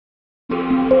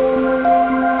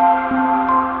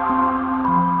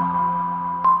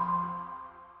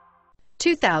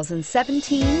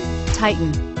2017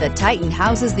 Titan. The Titan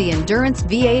houses the Endurance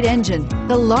V8 engine,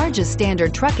 the largest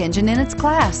standard truck engine in its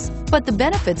class. But the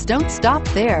benefits don't stop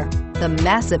there. The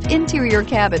massive interior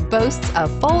cabin boasts a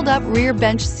fold-up rear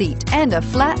bench seat and a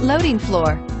flat loading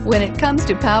floor. When it comes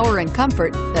to power and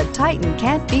comfort, the Titan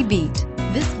can't be beat.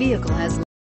 This vehicle has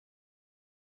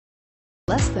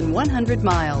less than 100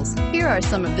 miles. Here are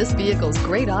some of this vehicle's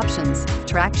great options: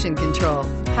 traction control,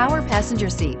 power passenger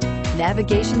seat,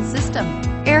 navigation system,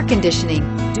 air conditioning,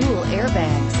 dual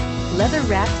airbags,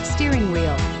 leather-wrapped steering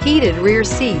wheel, heated rear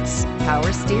seats,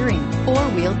 power steering,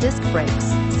 four-wheel disc brakes,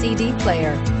 CD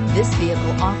player. This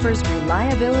vehicle offers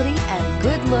reliability and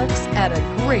good looks at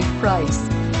a great price.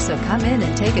 So come in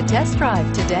and take a test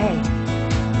drive today.